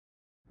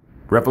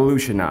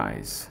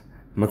Revolutionize.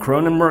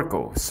 Macron and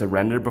Merkel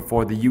surrender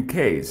before the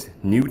UK's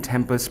new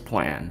TEMPEST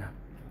plan.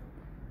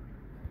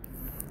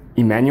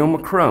 Emmanuel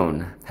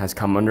Macron has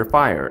come under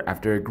fire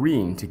after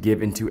agreeing to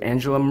give in to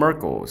Angela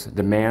Merkel's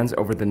demands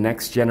over the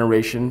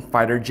next-generation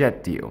fighter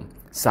jet deal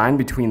signed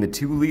between the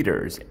two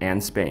leaders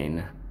and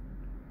Spain.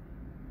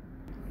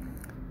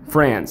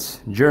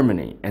 France,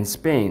 Germany, and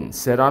Spain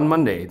said on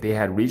Monday they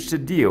had reached a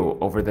deal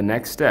over the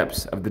next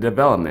steps of the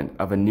development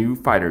of a new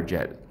fighter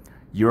jet,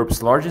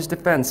 Europe's largest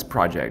defense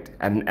project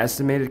at an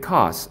estimated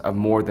cost of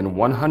more than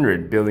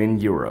 100 billion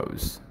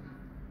euros.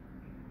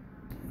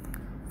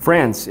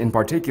 France, in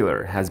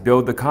particular, has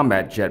built the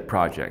combat jet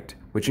project,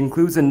 which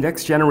includes a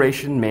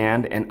next-generation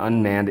manned and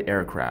unmanned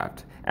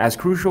aircraft, as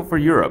crucial for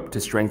Europe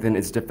to strengthen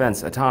its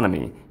defense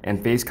autonomy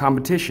and face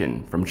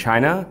competition from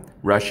China,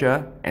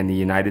 Russia, and the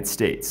United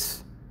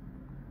States.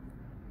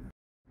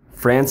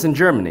 France and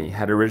Germany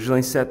had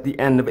originally set the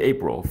end of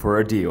April for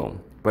a deal,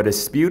 but a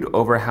dispute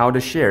over how to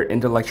share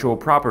intellectual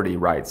property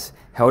rights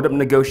held up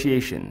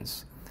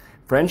negotiations.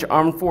 French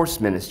Armed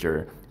Force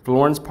Minister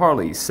Florence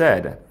Parly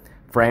said,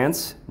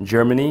 France,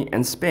 Germany,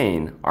 and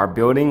Spain are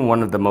building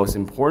one of the most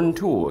important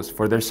tools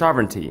for their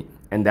sovereignty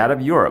and that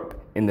of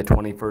Europe in the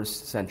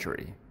 21st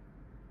century.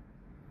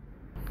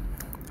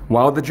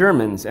 While the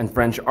Germans and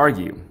French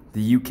argue,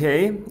 the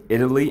UK,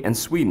 Italy, and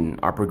Sweden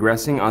are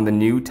progressing on the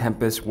new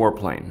Tempest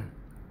warplane,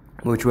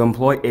 which will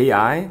employ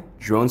AI,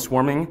 drone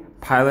swarming,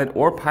 pilot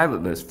or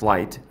pilotless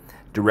flight,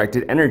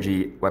 directed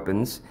energy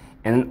weapons,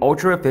 and an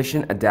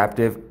ultra-efficient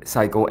adaptive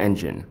cycle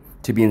engine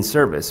to be in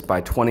service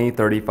by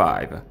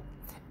 2035,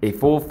 a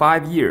full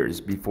 5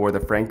 years before the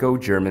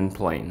Franco-German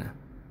plane.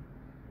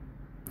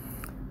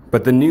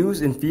 But the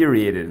news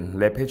infuriated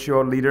Le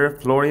Patriot leader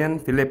Florian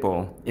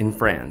Philippot in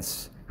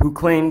France, who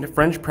claimed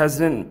French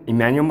President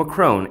Emmanuel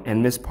Macron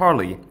and Ms.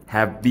 Parly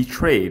have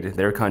betrayed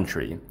their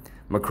country.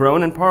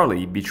 Macron and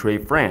Parly betray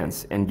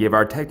France and give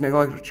our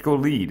technological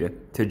lead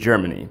to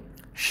Germany.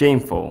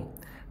 Shameful.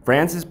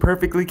 France is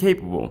perfectly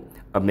capable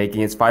of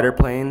making its fighter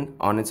plane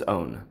on its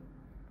own.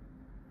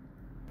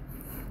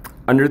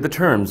 Under the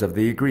terms of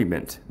the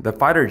agreement, the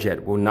fighter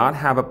jet will not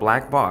have a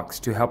black box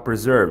to help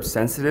preserve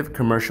sensitive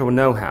commercial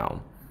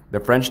know-how, the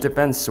French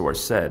defense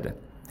source said.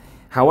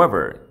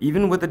 However,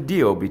 even with a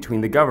deal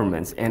between the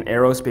governments and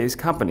aerospace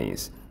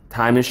companies,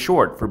 time is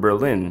short for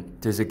Berlin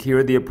to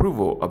secure the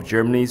approval of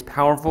Germany's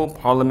powerful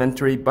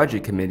parliamentary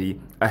budget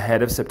committee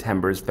ahead of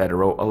September's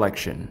federal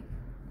election.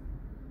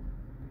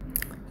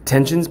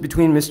 Tensions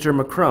between Mr.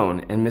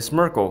 Macron and Ms.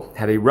 Merkel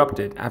had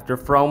erupted after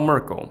Frau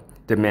Merkel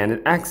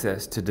demanded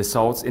access to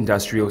Dassault's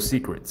industrial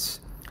secrets.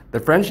 The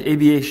French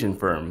aviation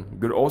firm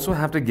would also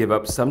have to give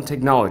up some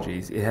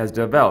technologies it has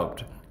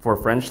developed for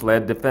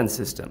French-led defense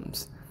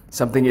systems,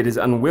 something it is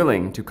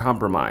unwilling to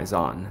compromise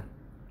on.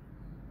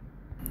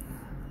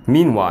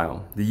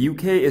 Meanwhile, the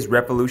UK is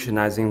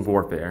revolutionizing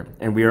warfare,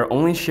 and we are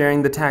only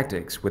sharing the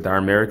tactics with our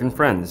American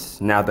friends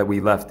now that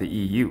we left the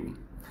EU.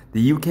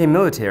 The UK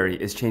military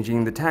is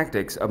changing the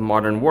tactics of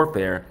modern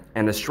warfare,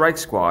 and a strike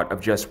squad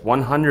of just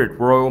 100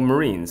 Royal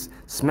Marines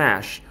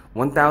smashed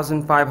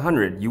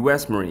 1,500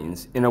 US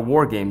Marines in a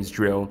war games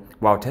drill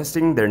while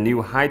testing their new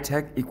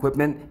high-tech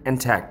equipment and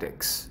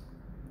tactics.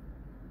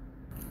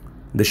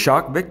 The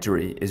shock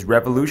victory is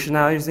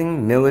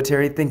revolutionizing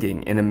military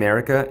thinking in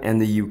America and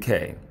the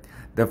UK.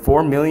 The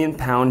 £4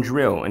 million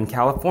drill in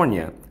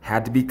California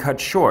had to be cut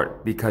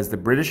short because the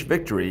British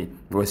victory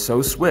was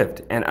so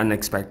swift and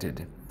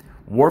unexpected.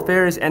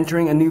 Warfare is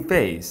entering a new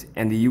phase,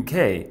 and the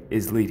UK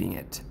is leading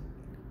it.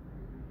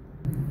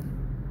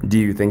 Do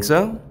you think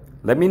so?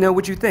 Let me know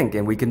what you think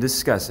and we can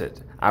discuss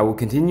it. I will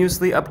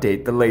continuously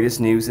update the latest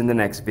news in the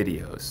next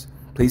videos.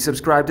 Please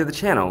subscribe to the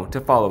channel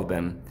to follow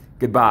them.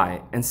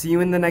 Goodbye, and see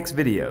you in the next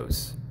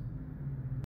videos.